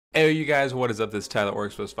Hey you guys, what is up? This is Tyler or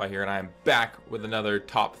Xplicify here, and I am back with another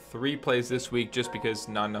top 3 plays this week just because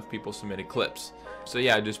not enough people submitted clips. So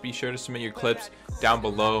yeah, just be sure to submit your clips down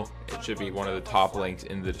below. It should be one of the top links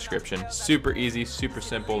in the description. Super easy, super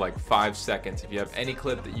simple, like 5 seconds. If you have any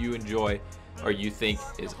clip that you enjoy or you think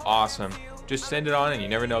is awesome, just send it on, and you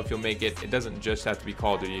never know if you'll make it. It doesn't just have to be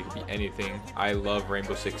Call of Duty, it could be anything. I love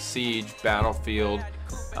Rainbow Six Siege, Battlefield.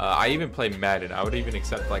 I even play Madden. I would even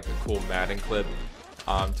accept like a cool Madden clip.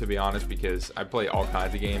 To be honest, because I play all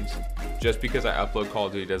kinds of games. Just because I upload Call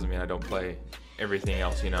of Duty doesn't mean I don't play everything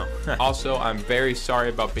else, you know. Also, I'm very sorry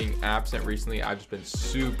about being absent recently. I've just been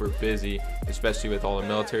super busy, especially with all the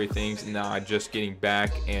military things. Now I'm just getting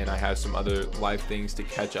back and I have some other life things to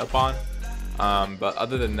catch up on. But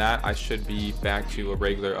other than that, I should be back to a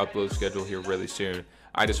regular upload schedule here really soon.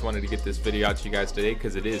 I just wanted to get this video out to you guys today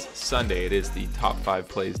because it is Sunday. It is the top 5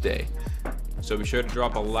 plays day. So be sure to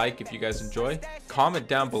drop a like if you guys enjoy. Comment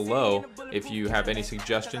down below if you have any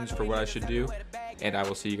suggestions for what I should do. And I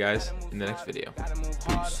will see you guys in the next video.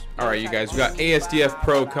 Peace. Alright you guys, we got ASDF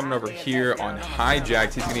Pro coming over here on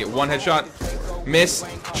hijacked. He's going to get 1 headshot. Miss.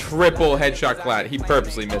 Triple headshot clad. He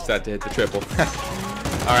purposely missed that to hit the triple.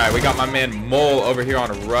 Alright, we got my man Mole over here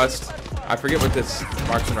on a Rust. I forget what this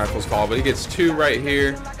marksman rifle is called, but he gets 2 right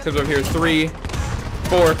here. Comes over here 3,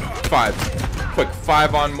 4, 5. Quick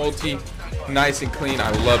 5 on multi. Nice and clean. I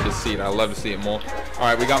love to see it. I love to see it more. All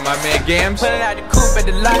right, we got my man Gams.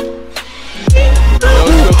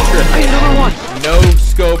 No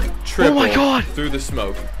scope triple. Oh my God. Through the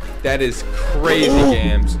smoke. That is crazy,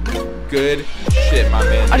 Gams. Good shit, my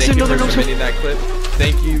man. Thank you for submitting that clip.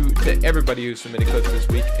 Thank you to everybody who submitted clips this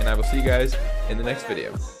week, and I will see you guys in the next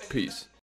video. Peace.